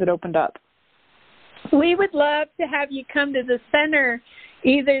soon as it opened up. We would love to have you come to the center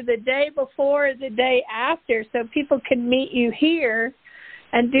either the day before or the day after so people can meet you here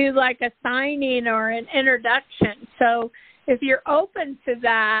and do like a signing or an introduction. So if you're open to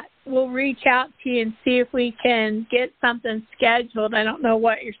that, we'll reach out to you and see if we can get something scheduled. I don't know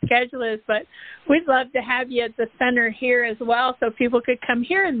what your schedule is, but we'd love to have you at the center here as well so people could come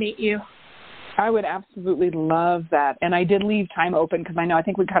here and meet you. I would absolutely love that. And I did leave time open because I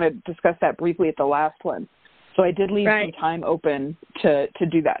think we kind of discussed that briefly at the last one. So I did leave some time open to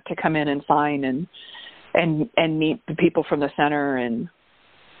do that, to come in and sign and meet the people from the center and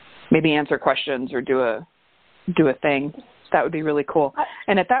maybe answer questions or do a thing. That would be really cool.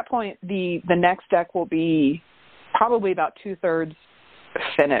 And at that point, the next deck will be probably about 2/3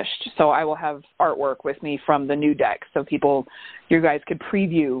 finished. So I will have artwork with me from the new deck, so you guys could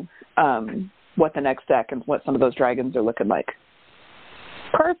preview what the next deck and what some of those dragons are looking like.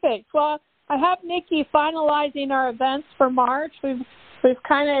 Perfect. Well, I have Nikki finalizing our events for March. We've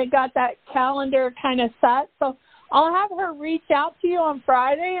kind of got that calendar kind of set. So I'll have her reach out to you on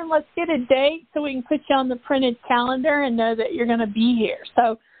Friday, and let's get a date so we can put you on the printed calendar and know that you're going to be here.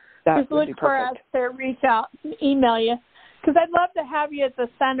 So just look for us to reach out and email you, because I'd love to have you at the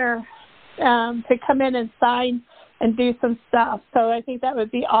center to come in and sign and do some stuff. So I think that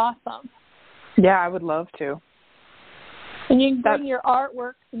would be awesome. Yeah, I would love to. And you can bring your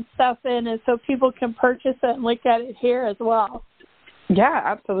artwork and stuff in, and so people can purchase it and look at it here as well. Yeah,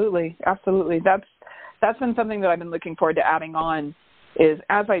 absolutely. Absolutely. That's been something that I've been looking forward to adding on, is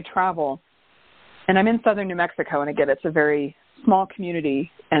as I travel, and I'm in southern New Mexico, and again, it's a very small community,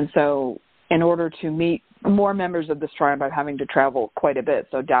 and so in order to meet more members of this tribe, I'm having to travel quite a bit.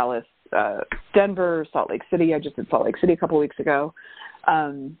 So Dallas, Denver, Salt Lake City. I just did Salt Lake City a couple of weeks ago.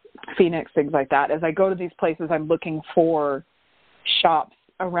 Phoenix, things like that. As I go to these places, I'm looking for shops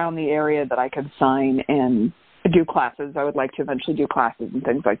around the area that I could sign and do classes. I would like to eventually do classes and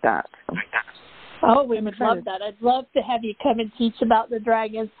things like that. Oh, we would love that. I'd love to have you come and teach about the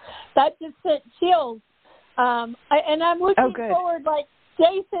dragons. That just sent chills. And I'm looking forward, like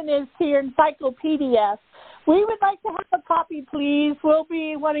Jason is here, Encyclopedia. We would like to have a copy, please. We'll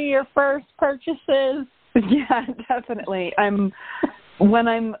be one of your first purchases. Yeah, definitely.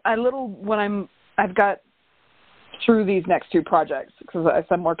 I've got through these next two projects, because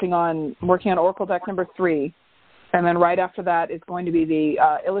I'm working on Oracle deck number 3, and then right after that is going to be the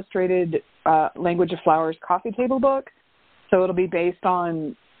illustrated Language of Flowers coffee table book. So it'll be based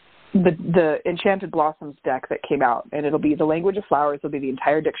on the Enchanted Blossoms deck that came out, and it'll be the Language of Flowers. It'll be the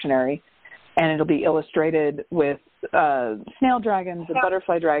entire dictionary, and it'll be illustrated with snail dragons and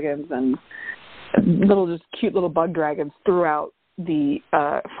butterfly dragons and just cute little bug dragons throughout the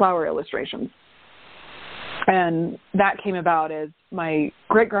flower illustrations. And that came about as my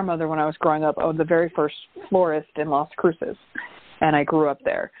great-grandmother, when I was growing up, owned the very first florist in Las Cruces, and I grew up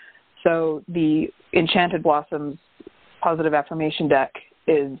there. So the Enchanted Blossoms Positive Affirmation deck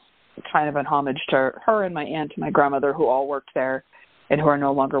is kind of an homage to her and my aunt and my grandmother, who all worked there and who are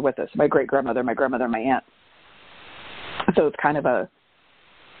no longer with us. My great-grandmother, my grandmother, my aunt. So it's kind of a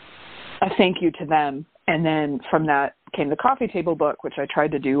thank you to them. And then from that came the coffee table book, which I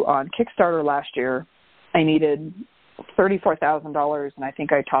tried to do on Kickstarter last year. I needed $34,000, and I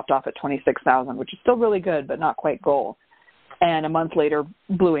think I topped off at $26,000, which is still really good, but not quite goal. And a month later,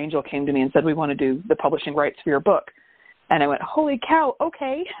 Blue Angel came to me and said, we want to do the publishing rights for your book. And I went, holy cow,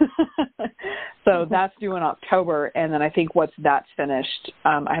 okay. So that's due in October, and then I think once that's finished,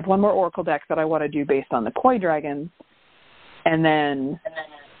 I have one more Oracle deck that I want to do based on the Koi dragons, and then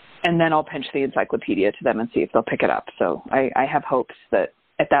I'll pinch the encyclopedia to them and see if they'll pick it up. So I have hopes that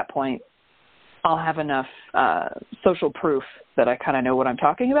at that point I'll have enough social proof that I kind of know what I'm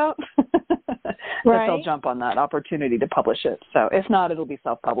talking about that they'll jump on that opportunity to publish it. So if not, it'll be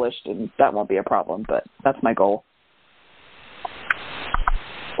self-published, and that won't be a problem, but that's my goal.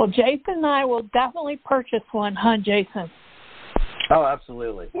 Well, Jason and I will definitely purchase one, huh, Jason? Oh,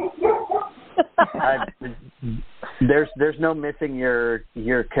 absolutely. There's no missing your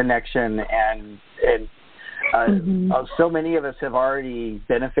connection and So many of us have already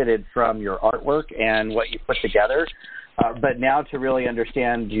benefited from your artwork and what you put together, but now to really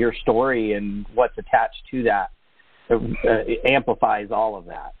understand your story and what's attached to that, it amplifies all of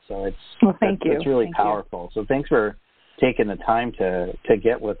that. So it's really powerful. So thanks for taking the time to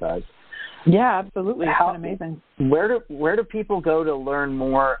get with us. Yeah, absolutely. It's been amazing. Where do people go to learn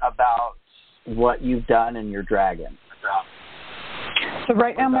more about what you've done and your dragon? So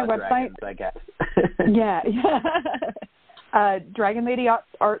right now my website, dragons, I guess.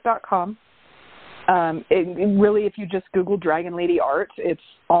 DragonLadyArt.com. Really, if you just Google Dragon Lady Art, it's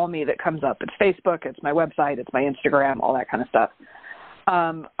all me that comes up. It's Facebook, it's my website, it's my Instagram, all that kind of stuff.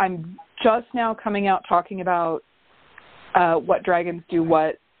 I'm just now coming out talking about what dragons do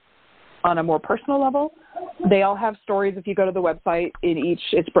what on a more personal level. They all have stories. If you go to the website,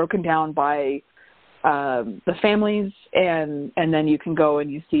 it's broken down by the families, and then you can go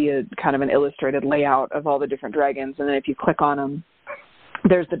and you see a kind of an illustrated layout of all the different dragons. And then if you click on them,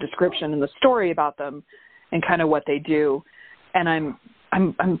 there's the description and the story about them and kind of what they do. And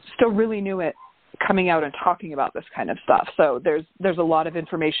I'm still really new at coming out and talking about this kind of stuff. So there's a lot of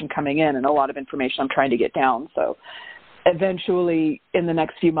information coming in and a lot of information I'm trying to get down. So eventually in the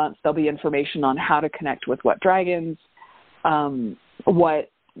next few months, there'll be information on how to connect with what dragons, what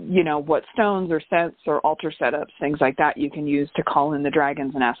stones or scents or altar setups, things like that you can use to call in the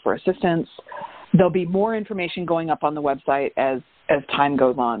dragons and ask for assistance. There'll be more information going up on the website as time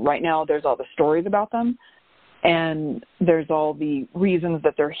goes on. Right now, there's all the stories about them, and there's all the reasons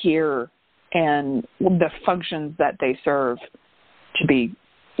that they're here and the functions that they serve to be,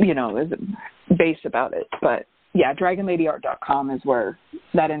 as a base about it. But yeah, DragonLadyArt.com is where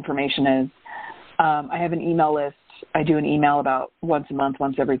that information is. I have an email list. I do an email about once a month,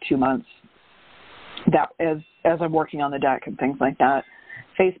 once every 2 months, that as I'm working on the deck and things like that.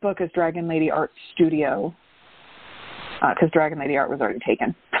 Facebook is Dragon Lady Art Studio, because Dragon Lady Art was already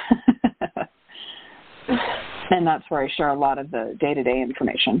taken. And that's where I share a lot of the day-to-day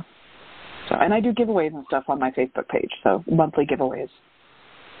information. So, and I do giveaways and stuff on my Facebook page, so monthly giveaways.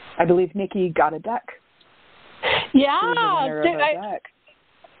 I believe Nikki got a deck. Yeah.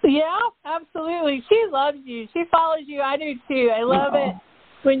 Yeah, absolutely. She loves you. She follows you. I do too. I love it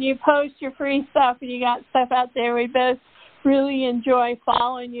when you post your free stuff and you got stuff out there. We both really enjoy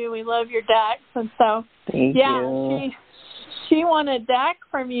following you. We love your decks. And so, Thank you. She won a deck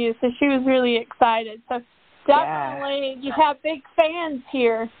from you, so she was really excited. So definitely you have big fans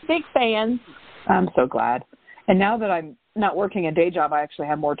here, big fans. I'm so glad. And now that I'm not working a day job, I actually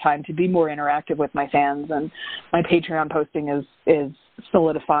have more time to be more interactive with my fans, and my Patreon posting is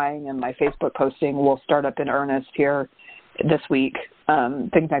solidifying, and my Facebook posting will start up in earnest here this week,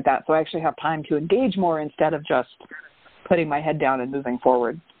 things like that. So I actually have time to engage more instead of just putting my head down and moving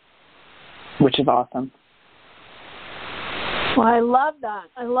forward, which is awesome. Well, I love that.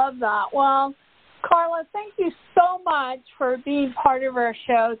 Well, Carla, thank you so much for being part of our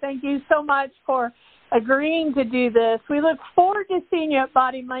show. Thank you so much for agreeing to do this. We look forward to seeing you at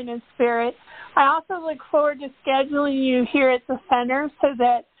Body, Mind, and Spirit. I also look forward to scheduling you here at the center so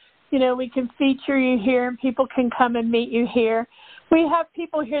that, we can feature you here and people can come and meet you here. We have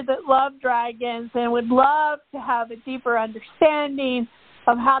people here that love dragons and would love to have a deeper understanding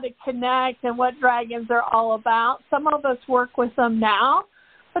of how to connect and what dragons are all about. Some of us work with them now,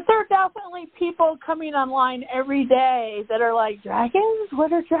 but there are definitely people coming online every day that are like, dragons?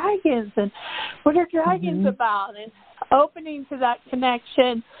 What are dragons? And what are dragons about? And opening to that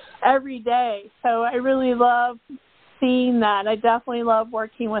connection every day. So I really love seeing that. I definitely love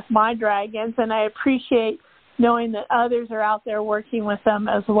working with my dragons, and I appreciate knowing that others are out there working with them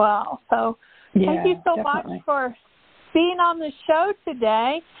as well. So thank you so much for being on the show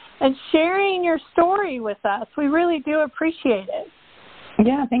today and sharing your story with us. We really do appreciate it.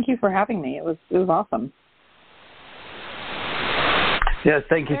 Yeah, thank you for having me. It was awesome. Yes,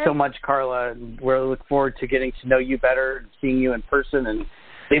 thank you so much, Carla. We look forward to getting to know you better and seeing you in person, and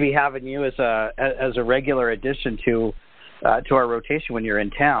maybe having you as a regular addition to our rotation when you're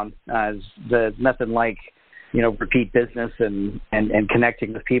in town. There's nothing like repeat business and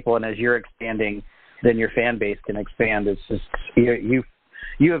connecting with people, and as you're expanding, then your fan base can expand. It's just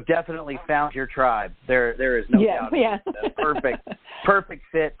you have definitely found your tribe. There is no doubt. Yeah. Perfect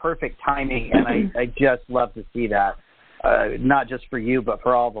fit, perfect timing, and I just love to see that. Not just for you, but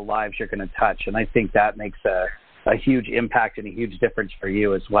for all the lives you're going to touch. And I think that makes a huge impact and a huge difference for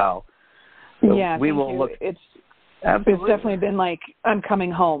you as well. So we will look. It's definitely been like I'm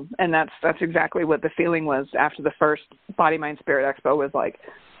coming home, and that's exactly what the feeling was after the first Body, Mind, Spirit Expo. Was like,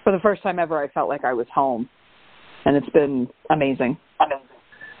 for the first time ever, I felt like I was home, and it's been amazing.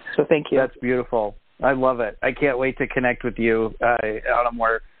 So thank you. That's beautiful. I love it. I can't wait to connect with you on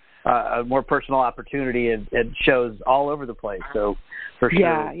a more personal opportunity. It shows all over the place. So for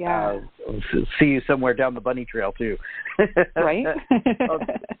sure, see you somewhere down the bunny trail too. Right.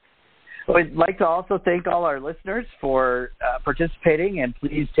 I'd like to also thank all our listeners for participating, and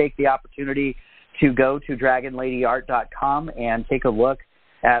please take the opportunity to go to dragonladyart.com and take a look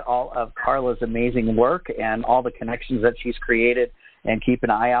at all of Carla's amazing work and all the connections that she's created, and keep an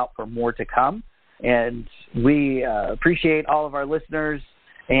eye out for more to come. And we appreciate all of our listeners,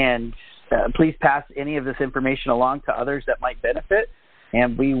 and please pass any of this information along to others that might benefit.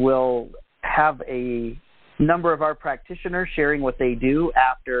 And we will have a number of our practitioners sharing what they do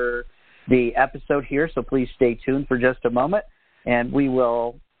after the episode here, so please stay tuned for just a moment, and we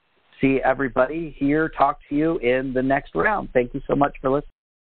will see everybody here, talk to you in the next round. Thank you so much for listening.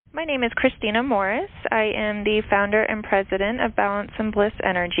 My name is Christina Morris. I am the founder and president of Balance and Bliss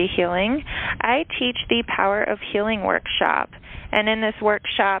Energy Healing. I teach the Power of Healing workshop. And in this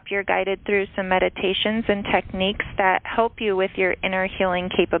workshop, you're guided through some meditations and techniques that help you with your inner healing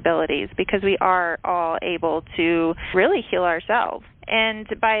capabilities, because we are all able to really heal ourselves. And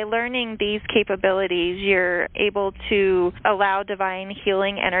by learning these capabilities, you're able to allow divine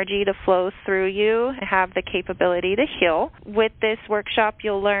healing energy to flow through you, have the capability to heal. With this workshop,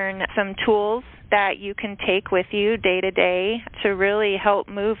 you'll learn some tools that you can take with you day to day to really help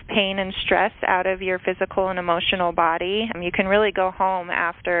move pain and stress out of your physical and emotional body. You can really go home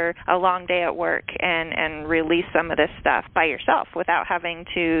after a long day at work and release some of this stuff by yourself without having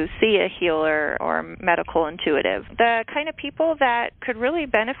to see a healer or medical intuitive. The kind of people that could really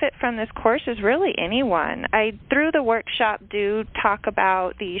benefit from this course is really anyone. I, through the workshop, do talk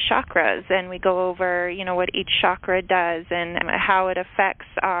about the chakras, and we go over, what each chakra does and how it affects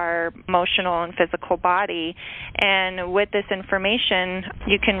our emotional and physical body. And with this information,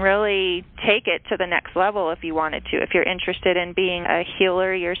 you can really take it to the next level if you wanted to. If you're interested in being a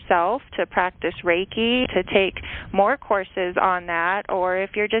healer yourself, to practice Reiki, to take more courses on that, or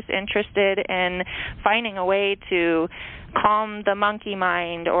if you're just interested in finding a way to calm the monkey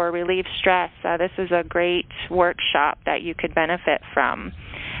mind or relieve stress, this is a great workshop that you could benefit from.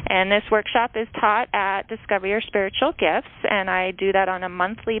 And this workshop is taught at Discover Your Spiritual Gifts, and I do that on a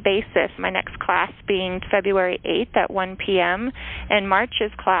monthly basis. My next class being February 8th at 1 p.m., and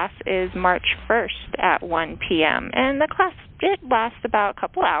March's class is March 1st at 1 p.m. And the class, it lasts about a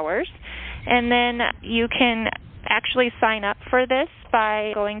couple hours. And then you can actually sign up for this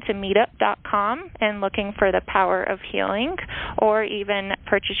by going to meetup.com and looking for the Power of Healing, or even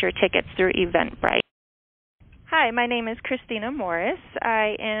purchase your tickets through Eventbrite. Hi, my name is Christina Morris.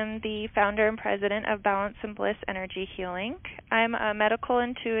 I am the founder and president of Balance and Bliss Energy Healing. I'm a medical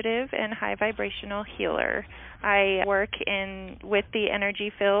intuitive and high vibrational healer. I work with the energy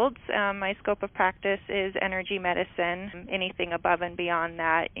fields. My scope of practice is energy medicine. Anything above and beyond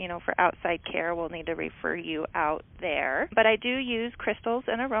that, for outside care, we'll need to refer you out there. But I do use crystals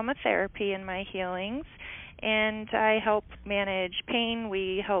and aromatherapy in my healings, and I help manage pain.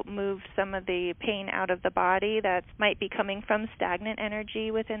 We help move some of the pain out of the body that might be coming from stagnant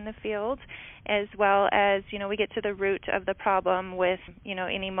energy within the field, as well as, we get to the root of the problem with,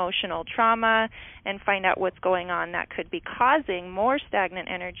 any emotional trauma, and find out what's going on that could be causing more stagnant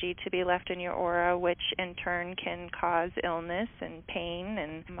energy to be left in your aura, which in turn can cause illness and pain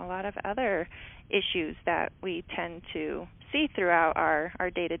and a lot of other issues that we tend to see throughout our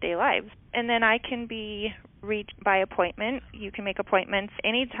day-to-day lives. And then I can be reached by appointment. You can make appointments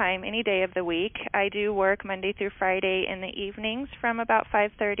anytime, any day of the week. I do work Monday through Friday in the evenings from about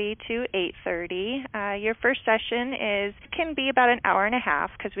 5:30 to 8:30. Your first session can be about an hour and a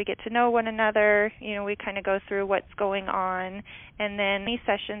half, because we get to know one another. We kind of go through what's going on, and then any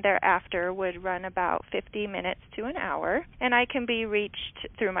session thereafter would run about 50 minutes to an hour. And I can be reached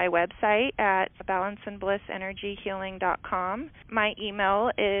through my website at balanceandblissenergyhealing.com. My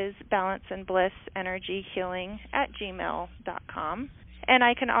email is balanceandblissenergyhealing@gmail.com. And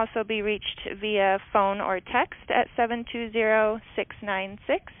I can also be reached via phone or text at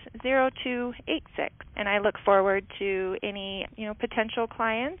 720-696-0286. And I look forward to any, potential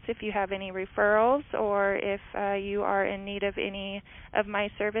clients. If you have any referrals, or if you are in need of any of my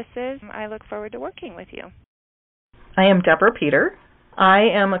services, I look forward to working with you. I am Deborah Peter. I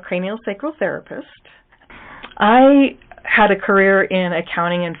am a craniosacral therapist. I had a career in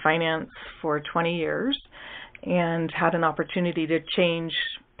accounting and finance for 20 years, and had an opportunity to change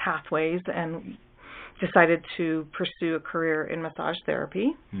pathways and decided to pursue a career in massage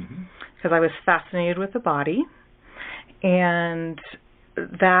therapy because I was fascinated with the body. And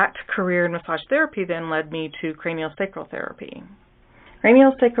that career in massage therapy then led me to craniosacral therapy.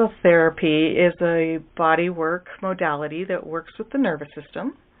 Craniosacral therapy is a body work modality that works with the nervous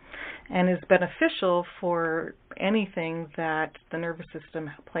system and is beneficial for anything that the nervous system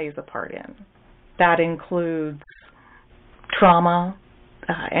plays a part in. That includes trauma,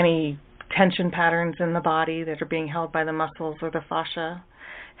 any tension patterns in the body that are being held by the muscles or the fascia,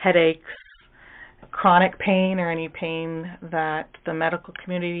 headaches, chronic pain or any pain that the medical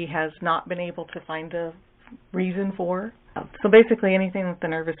community has not been able to find a reason for. So basically anything that the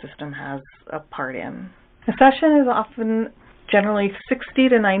nervous system has a part in. A session is often generally 60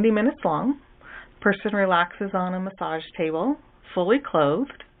 to 90 minutes long. The person relaxes on a massage table, fully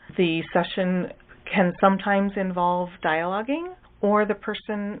clothed. The session can sometimes involve dialoguing, or the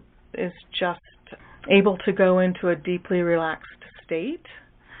person is just able to go into a deeply relaxed state.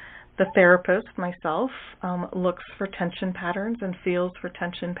 The therapist, myself, looks for tension patterns and feels for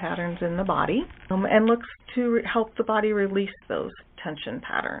tension patterns in the body and looks to help the body release those tension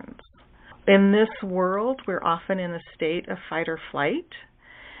patterns. In this world, we're often in a state of fight or flight,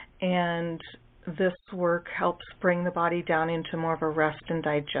 and this work helps bring the body down into more of a rest and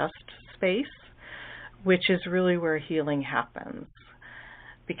digest space, which is really where healing happens,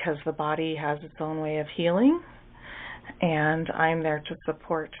 because the body has its own way of healing, and I'm there to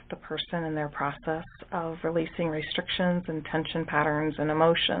support the person in their process of releasing restrictions and tension patterns and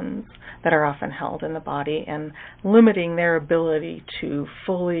emotions that are often held in the body and limiting their ability to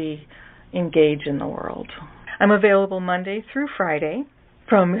fully engage in the world. I'm available Monday through Friday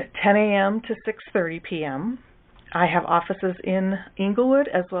from 10 a.m. to 6:30 p.m. I have offices in Inglewood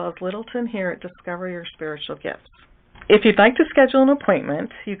as well as Littleton here at Discover Your Spiritual Gifts. If you'd like to schedule an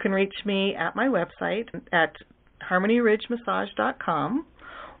appointment, you can reach me at my website at harmonyridgemassage.com,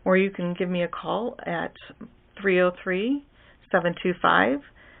 or you can give me a call at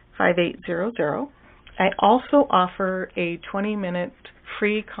 303-725-5800. I also offer a 20-minute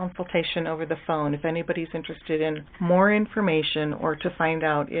free consultation over the phone if anybody's interested in more information or to find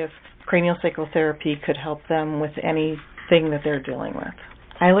out if craniosacral therapy could help them with anything that they're dealing with.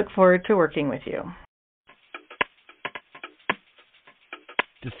 I look forward to working with you.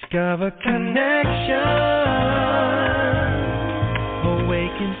 Discover connection,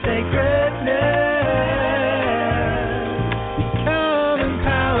 awaken sacredness, become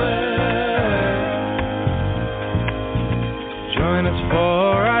empowered. Join us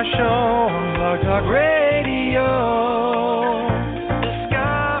for our show on Blog Talk Radio.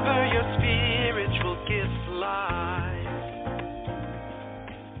 Discover your spiritual gifts live.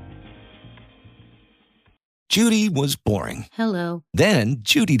 Judy was boring. Hello. Then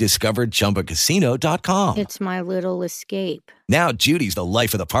Judy discovered ChumbaCasino.com. It's my little escape. Now Judy's the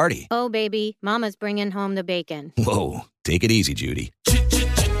life of the party. Oh, baby, mama's bringing home the bacon. Whoa, take it easy, Judy.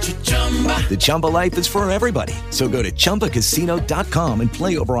 The Chumba life is for everybody. So go to ChumbaCasino.com and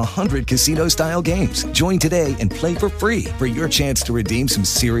play over 100 casino-style games. Join today and play for free for your chance to redeem some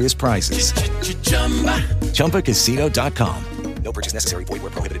serious prizes. ChumbaCasino.com. No purchase necessary. Void where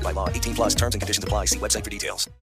prohibited by law. 18+ terms and conditions apply. See website for details.